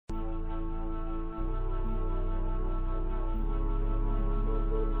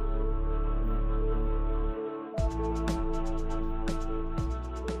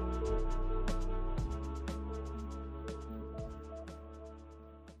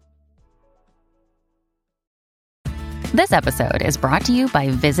This episode is brought to you by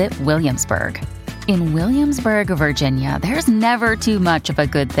Visit Williamsburg. In Williamsburg, Virginia, there's never too much of a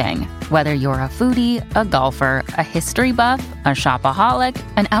good thing. Whether you're a foodie, a golfer, a history buff, a shopaholic,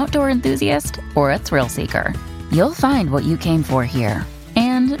 an outdoor enthusiast, or a thrill seeker, you'll find what you came for here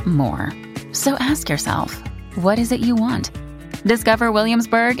and more. So ask yourself, what is it you want? Discover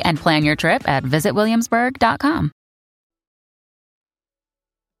Williamsburg and plan your trip at visitwilliamsburg.com.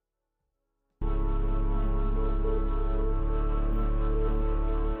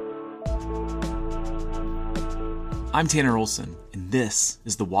 I'm Tanner Olson, and this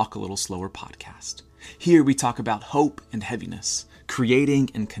is the Walk a Little Slower podcast. Here we talk about hope and heaviness, creating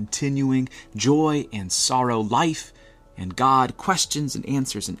and continuing, joy and sorrow, life and God, questions and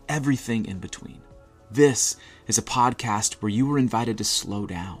answers, and everything in between. This is a podcast where you are invited to slow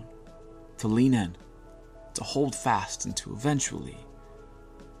down, to lean in, to hold fast, and to eventually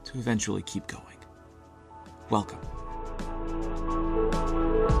keep going. Welcome.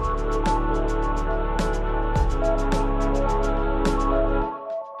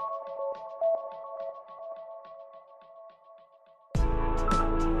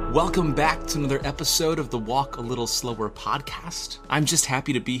 Welcome back to another episode of the Walk a Little Slower podcast. I'm just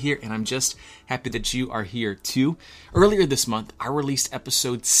happy to be here, and I'm just happy that you are here too. Earlier this month, I released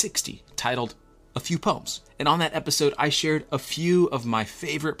episode 60, titled A Few Poems. And on that episode, I shared a few of my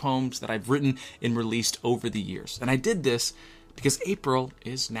favorite poems that I've written and released over the years. And I did this because April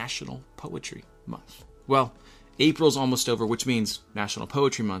is National Poetry Month. Well, April's almost over, which means National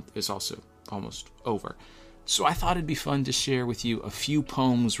Poetry Month is also almost over. So I thought it'd be fun to share with you a few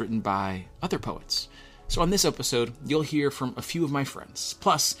poems written by other poets. So on this episode, you'll hear from a few of my friends.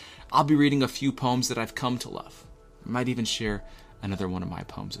 Plus, I'll be reading a few poems that I've come to love. I might even share another one of my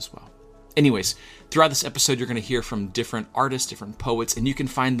poems as well. Anyways, throughout this episode, you're going to hear from different artists, different poets, and you can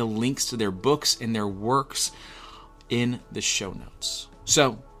find the links to their books and their works in the show notes.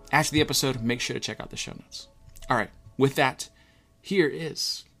 So after the episode, make sure to check out the show notes. All right, with that, here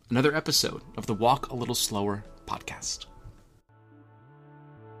is another episode of the Walk a Little Slower podcast.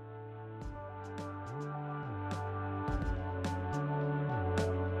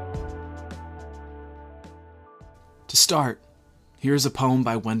 To start, here's a poem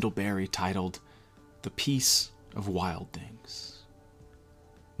by Wendell Berry titled The Peace of Wild Things.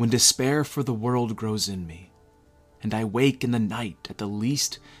 When despair for the world grows in me, and I wake in the night at the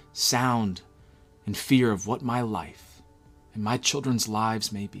least sound in fear of what my life and my children's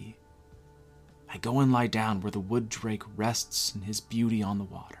lives may be, I go and lie down where the wood drake rests in his beauty on the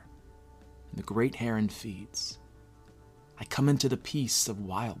water, and the great heron feeds. I come into the peace of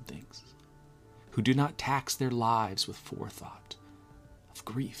wild things, who do not tax their lives with forethought of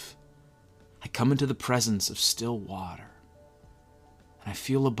grief. I come into the presence of still water, and I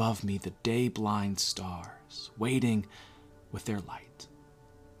feel above me the day-blind stars waiting with their light.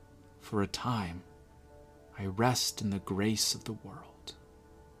 For a time, I rest in the grace of the world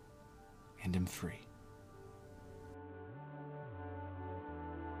and am free.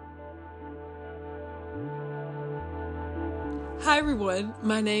 Hi everyone,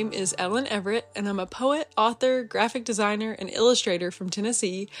 my name is Ellen Everett, and I'm a poet, author, graphic designer, and illustrator from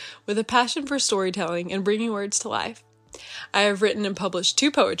Tennessee with a passion for storytelling and bringing words to life. I have written and published 2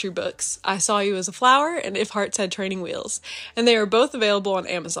 poetry books, I Saw You as a Flower and If Hearts Had Training Wheels, and they are both available on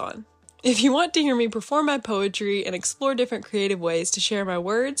Amazon. If you want to hear me perform my poetry and explore different creative ways to share my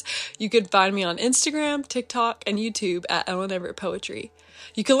words, you can find me on Instagram, TikTok, and YouTube at Ellen Everett Poetry.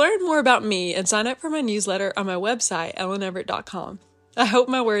 You can learn more about me and sign up for my newsletter on my website, elleneverett.com. I hope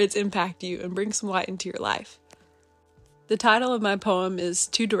my words impact you and bring some light into your life. The title of my poem is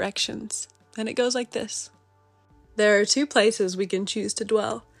Two Directions, and it goes like this. There are 2 places we can choose to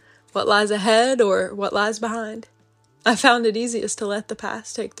dwell, what lies ahead or what lies behind. I found it easiest to let the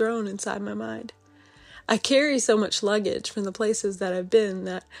past take throne inside my mind. I carry so much luggage from the places that I've been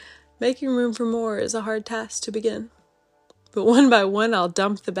that making room for more is a hard task to begin. But one by one I'll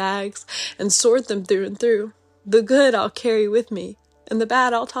dump the bags and sort them through and through. The good I'll carry with me, and the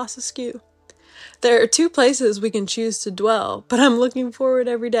bad I'll toss askew. There are 2 places we can choose to dwell, but I'm looking forward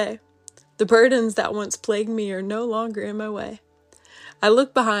every day. The burdens that once plagued me are no longer in my way. I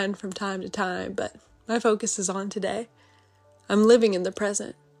look behind from time to time, but my focus is on today. I'm living in the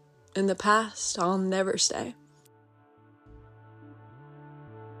present. In the past, I'll never stay.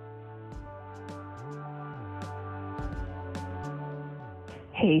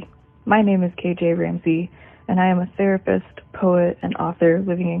 Hey, my name is KJ Ramsey, and I am a therapist, poet, and author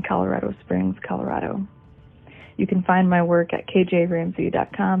living in Colorado Springs, Colorado. You can find my work at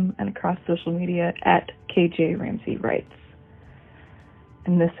kjramsey.com and across social media at kjramseywrites.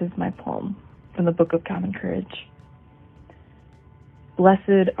 And this is my poem from the Book of Common Courage.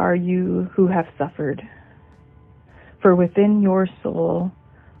 Blessed are you who have suffered, for within your soul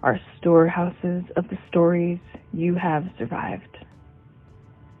are storehouses of the stories you have survived.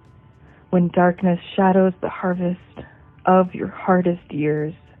 When darkness shadows the harvest of your hardest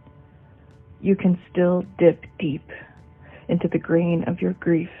years, you can still dip deep into the grain of your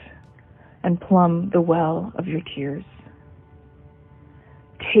grief and plumb the well of your tears.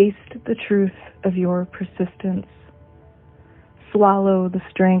 Taste the truth of your persistence. Swallow the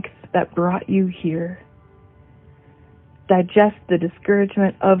strength that brought you here. Digest the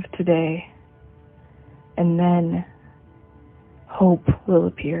discouragement of today, and then hope will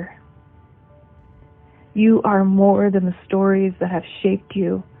appear. You are more than the stories that have shaped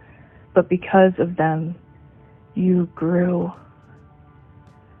you, but because of them, you grew.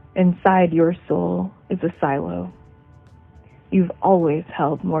 Inside your soul is a silo. You've always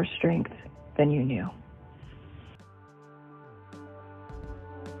held more strength than you knew.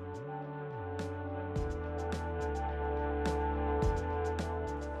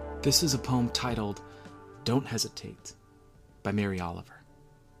 This is a poem titled Don't Hesitate by Mary Oliver.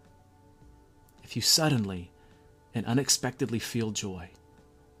 If you suddenly and unexpectedly feel joy,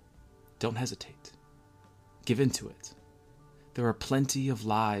 don't hesitate. Give into it. There are plenty of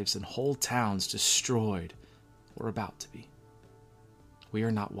lives and whole towns destroyed or about to be. We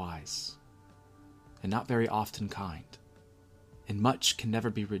are not wise, and not very often kind, and much can never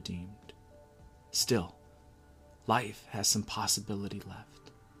be redeemed. Still, life has some possibility left.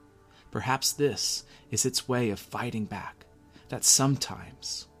 Perhaps this is its way of fighting back, that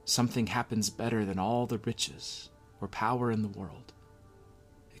sometimes something happens better than all the riches or power in the world.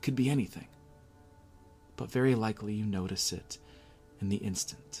 It could be anything, but very likely you notice it in the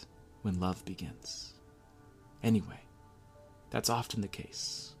instant when love begins. Anyway, that's often the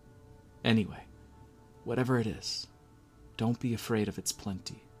case. Anyway, whatever it is, don't be afraid of its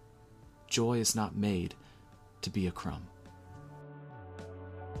plenty. Joy is not made to be a crumb.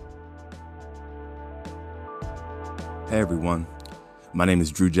 Hey everyone, my name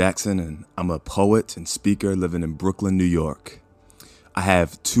is Drew Jackson and I'm a poet and speaker living in Brooklyn, New York. I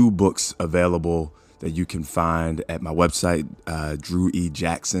have 2 books available that you can find at my website,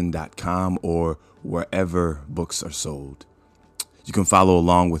 drewejackson.com, or wherever books are sold. You can follow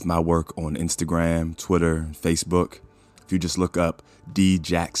along with my work on Instagram, Twitter, Facebook. If you just look up D.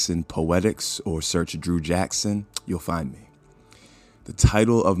 Jackson Poetics or search Drew Jackson, you'll find me. The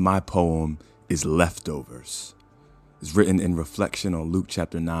title of my poem is Leftovers. It's written in reflection on Luke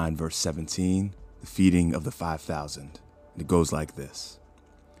chapter 9, verse 17, the feeding of the 5,000. And it goes like this.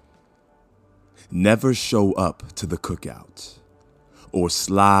 Never show up to the cookout or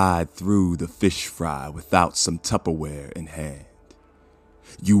slide through the fish fry without some Tupperware in hand.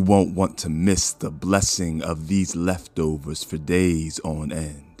 You won't want to miss the blessing of these leftovers for days on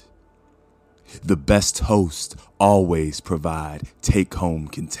end. The best hosts always provide take-home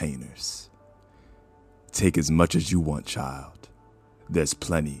containers. Take as much as you want, child. There's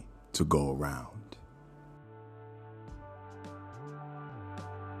plenty to go around.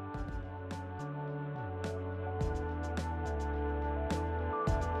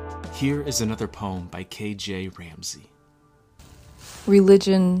 Here is another poem by K.J. Ramsey.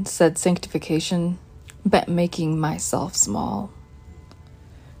 Religion said sanctification meant making myself small.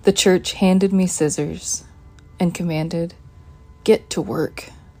 The church handed me scissors and commanded, get to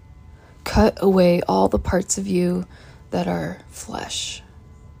work. Cut away all the parts of you that are flesh.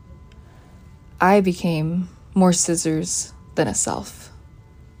 I became more scissors than a self.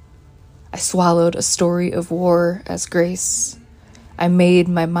 I swallowed a story of war as grace. I made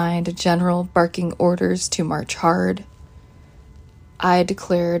my mind a general barking orders to march hard. I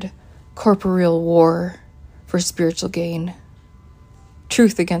declared corporeal war for spiritual gain.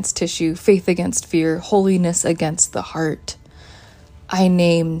 Truth against tissue, faith against fear, holiness against the heart. I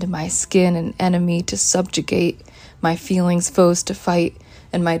named my skin an enemy to subjugate, my feelings foes to fight,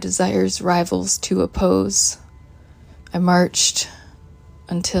 and my desires rivals to oppose. I marched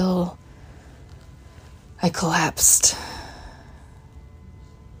until I collapsed.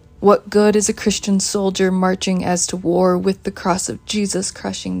 What good is a Christian soldier marching as to war with the cross of Jesus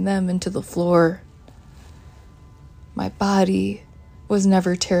crushing them into the floor? My body was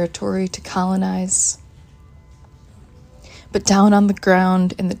never territory to colonize. But down on the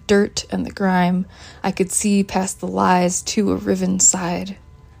ground, in the dirt and the grime, I could see past the lies to a riven side.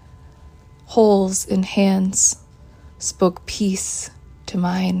 Holes in hands spoke peace to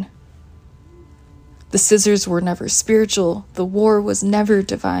mine. The scissors were never spiritual. The war was never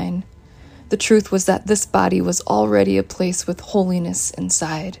divine. The truth was that this body was already a place with holiness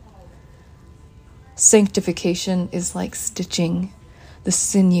inside. Sanctification is like stitching. the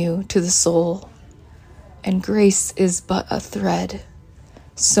sinew to the soul, and grace is but a thread,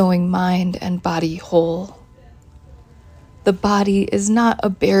 sewing mind and body whole. The body is not a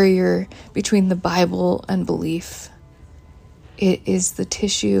barrier between the Bible and belief. It is the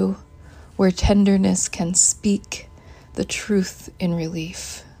tissue where tenderness can speak the truth in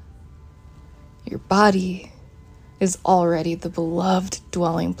relief. Your body is already the beloved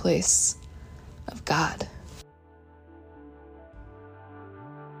dwelling place of God.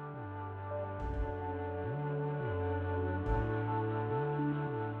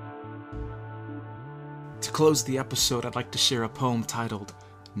 To close the episode, I'd like to share a poem titled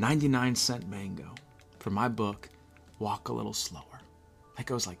 99-Cent Mango from my book, Walk a Little Slower. It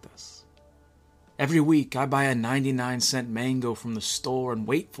goes like this. Every week I buy a 99-cent mango from the store and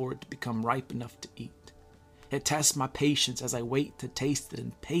wait for it to become ripe enough to eat. It tests my patience as I wait to taste it,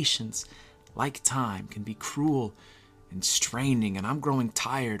 and patience, like time, can be cruel and straining, and I'm growing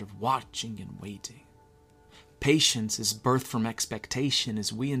tired of watching and waiting. Patience is birthed from expectation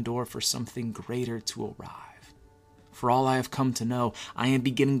as we endure for something greater to arrive. For all I have come to know, I am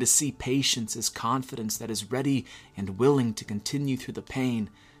beginning to see patience as confidence that is ready and willing to continue through the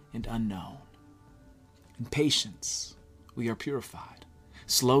pain and unknown. In patience, we are purified,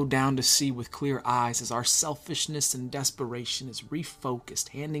 slowed down to see with clear eyes as our selfishness and desperation is refocused,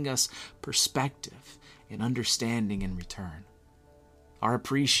 handing us perspective and understanding in return. Our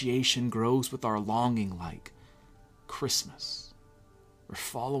appreciation grows with our longing like Christmas. We're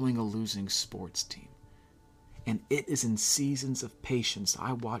following a losing sports team. And it is in seasons of patience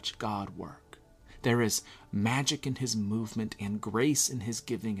I watch God work. There is magic in his movement and grace in his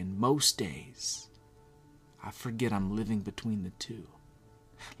giving, and most days I forget I'm living between the two.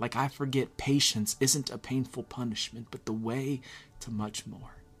 Like I forget patience isn't a painful punishment, but the way to much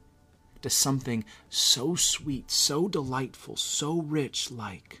more. To something so sweet, so delightful, so rich,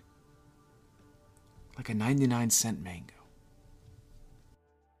 like a 99-cent mango.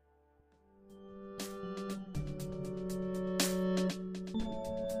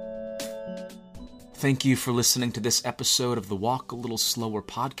 Thank you for listening to this episode of the Walk a Little Slower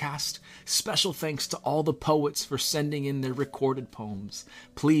podcast. Special thanks to all the poets for sending in their recorded poems.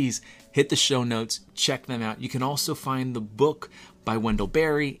 Please hit the show notes, check them out. You can also find the book by Wendell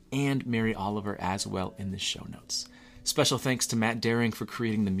Berry and Mary Oliver as well in the show notes. Special thanks to Matt Daring for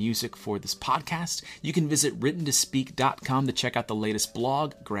creating the music for this podcast. You can visit writtentospeak.com to check out the latest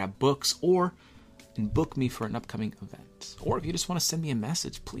blog, grab books, and book me for an upcoming event. Or if you just want to send me a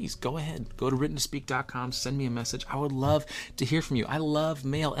message, please go ahead. Go to writtentospeak.com, send me a message. I would love to hear from you. I love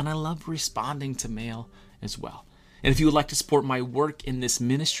mail, and I love responding to mail as well. And if you would like to support my work in this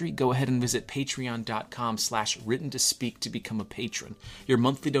ministry, go ahead and visit patreon.com/writtentospeak to become a patron. Your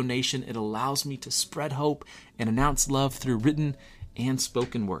monthly donation, it allows me to spread hope and announce love through written and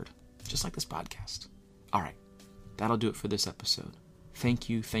spoken word, just like this podcast. All right, that'll do it for this episode. Thank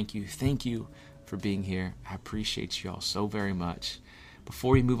you for being here. I appreciate you all so very much.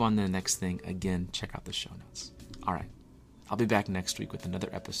 Before we move on to the next thing, again, check out the show notes. All right, I'll be back next week with another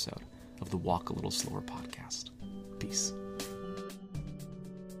episode of the Walk a Little Slower podcast. Peace.